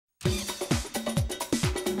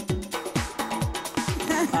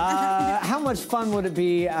How much fun would it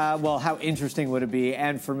be? Well, how interesting would it be?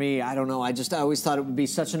 And for me, I don't know. I always thought it would be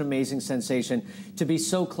such an amazing sensation to be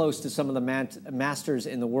so close to some of the masters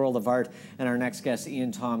in the world of art. And our next guest,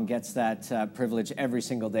 Thom, gets that privilege every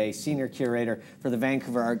single day. Senior curator for the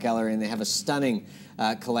Vancouver Art Gallery, and they have a stunning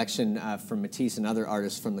collection from Matisse and other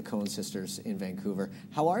artists from the Coen sisters in Vancouver.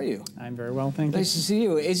 How are you? I'm very well, thank you. Nice to see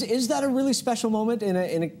you. Is that a really special moment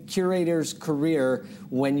in a curator's career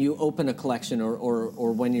when you open a collection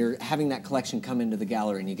or when you're having that collection come into the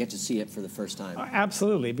gallery and you get to see it for the first time?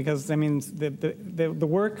 Absolutely, because I mean the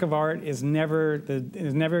work of art is never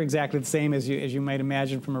exactly the same as you might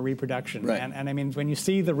imagine from a reproduction. Right. And I mean, when you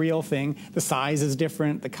see the real thing, the size is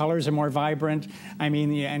different, the colors are more vibrant. I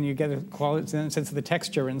mean, and you get a quality sense of the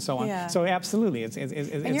texture and so on. Yeah. So absolutely, it's very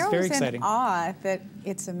exciting. And you're always in awe that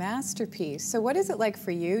it's a masterpiece. So what is it like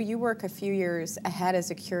for you? You work a few years ahead as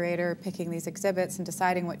a curator, picking these exhibits and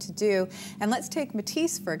deciding what to do. And let's take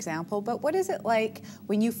Matisse, for example, but what is it like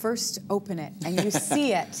when you first open it and you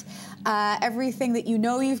see it? Everything that you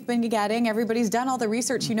know you've been getting, everybody's done all the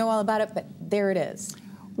research, you know all about it, but there it is.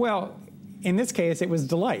 Well, in this case, it was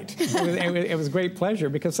delight. It was great pleasure,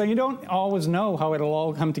 because so you don't always know how it'll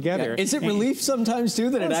all come together. Yeah. Is it relief sometimes too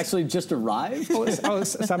that it actually just arrived?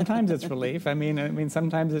 Sometimes it's relief. I mean,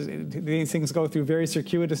 sometimes these things go through very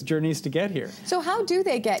circuitous journeys to get here. So how do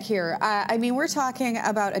they get here? I mean, we're talking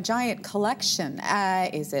about a giant collection.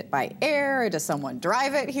 Is it by air? Does someone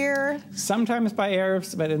drive it here? Sometimes by air,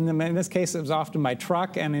 but in this case, it was often by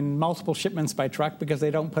truck, and in multiple shipments by truck, because you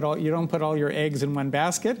don't put all your eggs in one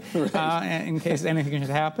basket. Right. In case anything should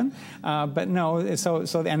happen, but no.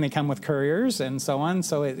 And they come with couriers and so on.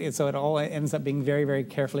 So it all ends up being very, very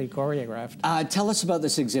carefully choreographed. Tell us about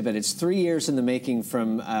this exhibit. It's 3 years in the making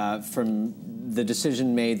from the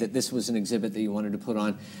decision made that this was an exhibit that you wanted to put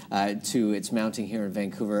on to its mounting here in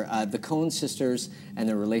Vancouver. The Coen sisters and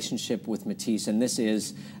their relationship with Matisse, and this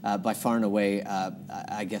is by far and away,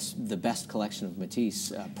 I guess, the best collection of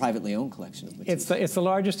Matisse, privately owned collection of Matisse. It's the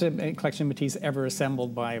largest collection of Matisse ever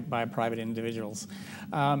assembled by private individuals,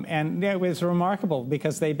 and it was remarkable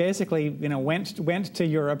because they basically, went to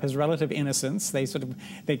Europe as relative innocents.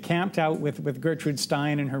 They camped out with Gertrude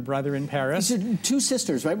Stein and her brother in Paris. These are two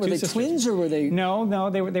sisters, right? Were they twins or were they?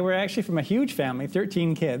 No, they were actually from a huge family,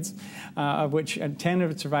 13 kids, of which 10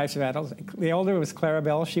 have survived adults. The older was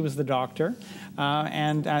Clarabelle; she was the doctor,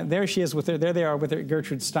 and there she is there they are with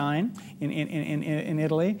Gertrude Stein in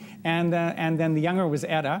Italy, and then the younger was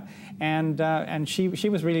Etta, and she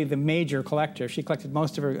was really the major collector. She collected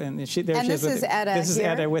most of her, this is Etta. This is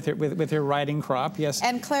Etta with her riding crop, yes.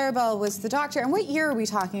 And Clarabelle was the doctor. And what year are we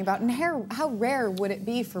talking about? And how rare would it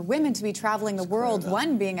be for women to be traveling the world,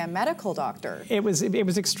 one being a medical doctor? It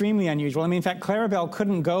was extremely unusual. I mean, in fact, Clarabelle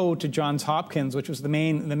couldn't go to Johns Hopkins, which was the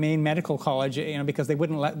main medical college, because they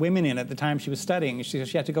wouldn't let women in at the time she was studying. She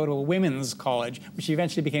had to go to a women's college, which she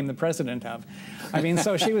eventually became the president of. I mean,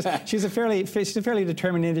 so she's a fairly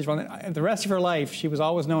determined individual. The rest of her life, she was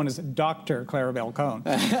always known as Dr. Clarabelle Coen.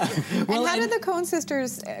 Well, and how did the Coen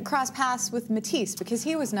sisters cross paths with Matisse? Because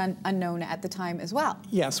he was unknown at the time as well.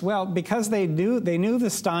 Yes, well, because they knew the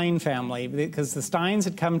Stein family, because the Steins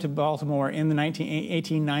had come to Baltimore in the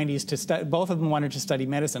 1890s to study. Both of them wanted to study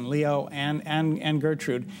medicine, Leo and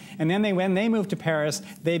Gertrude. And then when they moved to Paris,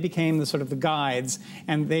 they became the guides,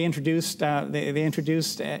 and they introduced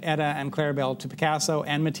Etta and Clarabelle to Picasso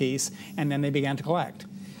and Matisse, and then they began to collect.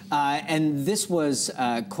 And this was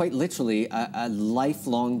quite literally a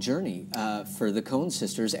lifelong journey for the Coen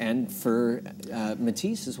sisters and for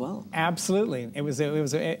Matisse as well. Absolutely, it was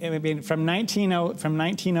from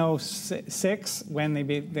 1906 when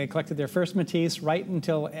they collected their first Matisse right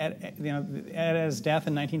until Etta's death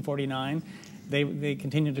in 1949. They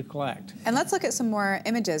continued to collect. And let's look at some more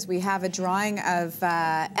images. We have a drawing of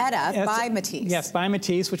Etta by Matisse. Yes, by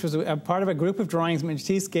Matisse, which was a part of a group of drawings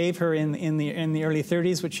Matisse gave her in the early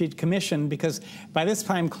 30s, which she'd commissioned because by this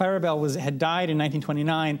time Clarabelle had died in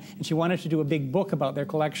 1929, and she wanted to do a big book about their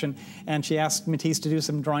collection, and she asked Matisse to do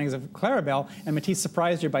some drawings of Clarabelle, and Matisse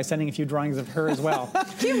surprised her by sending a few drawings of her as well.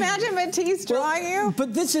 Can you imagine Matisse drawing you?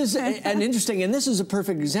 But this is an interesting, and this is a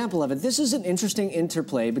perfect example of it. This is an interesting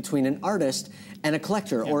interplay between an artist and a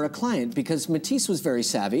collector or a client, because Matisse was very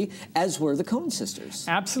savvy, as were the Coen sisters.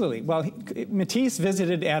 Absolutely. Well, Matisse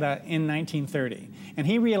visited Etta in 1930, and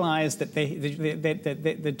he realized that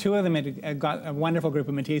the two of them had got a wonderful group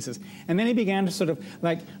of Matisses, and then he began to sort of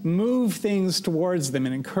like move things towards them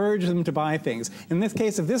and encourage them to buy things. In this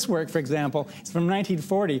case of this work, for example, it's from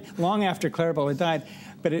 1940, long after Claribel had died.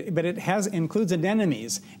 But it includes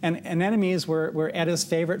anemones, and anemones were Etta's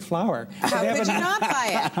favorite flower. How could you not buy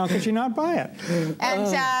it? How could you not buy it?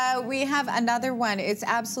 And we have another one. It's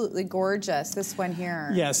absolutely gorgeous, this one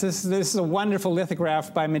here. Yes, this is a wonderful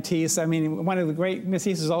lithograph by Matisse. I mean,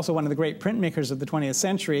 Matisse is also one of the great printmakers of the 20th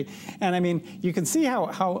century. And I mean, you can see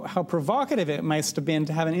how provocative it must have been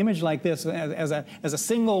to have an image like this as a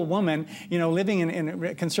single woman, you know, living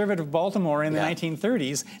in conservative Baltimore in the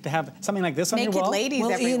 1930s, to have something like this on your wall. Naked ladies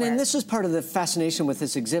everywhere. Ian, and this is part of the fascination with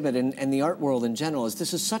this exhibit and the art world in general, is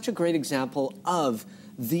this is such a great example of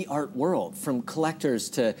the art world, from collectors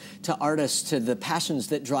to artists to the passions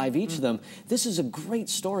that drive each of them. This is a great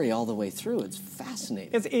story all the way through. It's fascinating.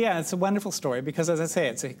 It's a wonderful story because, as I say,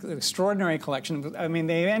 it's an extraordinary collection. I mean,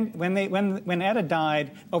 when Etta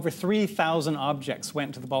died, over 3,000 objects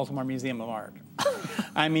went to the Baltimore Museum of Art.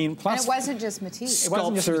 I mean, plus... And it wasn't just Matisse. It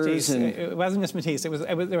wasn't just Matisse. It wasn't just Matisse.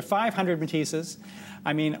 There were 500 Matisses.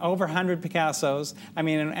 I mean, over 100 Picassos. I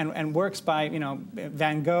mean, and works by, you know,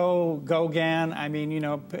 Van Gogh, Gauguin. I mean, you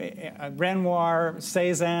know, Renoir,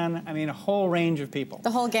 Cézanne. I mean, a whole range of people. The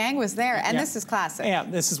whole gang was there, and this is classic. Yeah,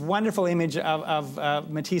 this is a wonderful image of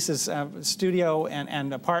Matisse's studio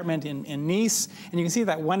and apartment in Nice, and you can see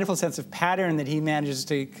that wonderful sense of pattern that he manages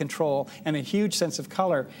to control, and a huge sense of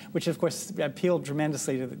color, which of course appealed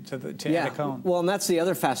tremendously to Etta Coen. Well, and that's the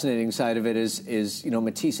other fascinating side of it is you know,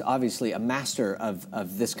 Matisse, obviously a master of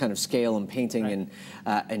this kind of scale and painting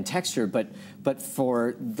and texture, but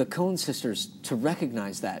for the Coen sisters to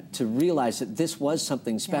recognize that, to realize that this was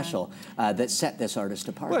something special that set this artist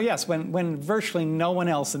apart. Well, yes, when virtually no one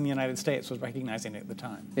else in the United States was recognizing it at the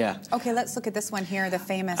time. Yeah. Okay, let's look at this one here, the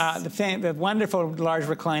famous... the wonderful large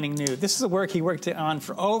reclining nude. This is a work he worked on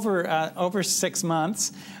for over 6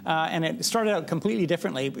 months, and it started out completely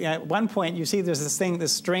differently. At one point, you see there's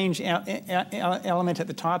this strange element at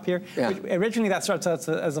the top here. Yeah. Originally, that starts out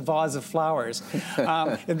as a vase of flowers.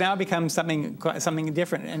 It now becomes something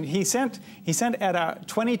different. And he sent Etta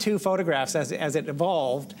 22 photographs as it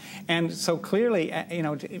evolved, and so clearly, you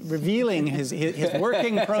know, revealing his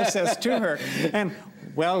working process to her. And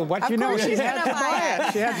well, what you know, she had to buy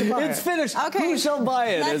it. She had to buy it. It's finished. Okay. Who shall buy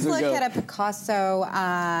it? Let's look at a Picasso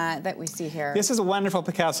that we see here. This is a wonderful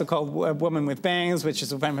Picasso called Woman with Bangs, which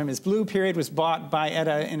is from his Blue period, was bought by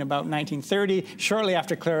Etta in about 1930, shortly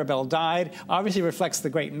after Claribel died. Obviously reflects the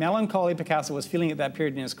great melancholy Picasso was feeling at that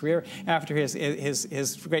period in his career after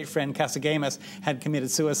his great friend Casagemas had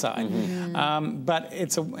committed suicide. But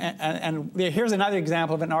it's and here's another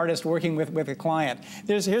example of an artist working with a client.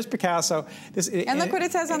 Here's Picasso. And look what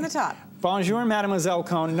it says on the top. Bonjour, Mademoiselle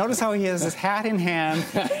Coen. Notice how he has his hat in hand.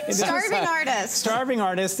 Starving artist. Starving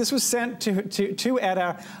artist. This was sent to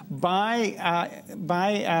Etta by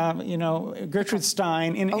you know, Gertrude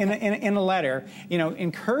Stein in a letter, you know,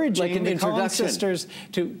 encouraging like the Coen sisters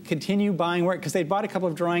to continue buying work because they'd bought a couple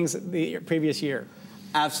of drawings the previous year.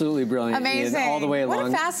 Absolutely brilliant. Amazing. Ian, all the way along. What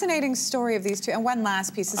a fascinating story of these two. And one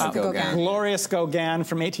last piece. This is the Gauguin. Glorious Gauguin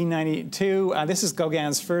from 1892. This is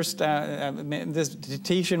Gauguin's first this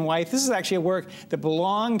Tahitian wife. This is actually a work that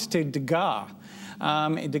belonged to Degas.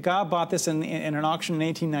 Degas bought this in an auction in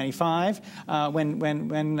 1895 when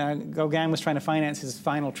Gauguin was trying to finance his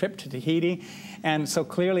final trip to Tahiti. And so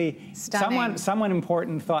clearly someone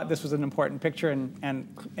important thought this was an important picture, and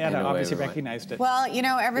Etta obviously recognized it. Well, you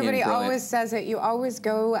know, everybody always says it. You always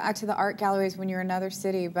go to the art galleries when you're in another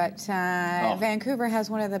city, but Vancouver has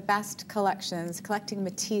one of the best collections. Collecting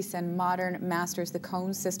Matisse and Modern Masters, the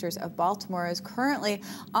Coen sisters of Baltimore, is currently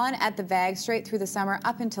on at the VAG straight through the summer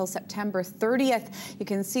up until September 30th. You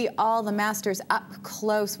can see all the masters up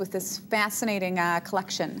close with this fascinating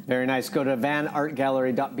collection. Very nice. Go to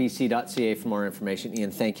vanartgallery.bc.ca for more information.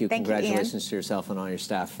 Ian, thank you. Thank you, Congratulations Ian. to yourself and all your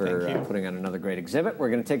staff for putting on another great exhibit. We're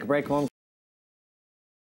going to take a break.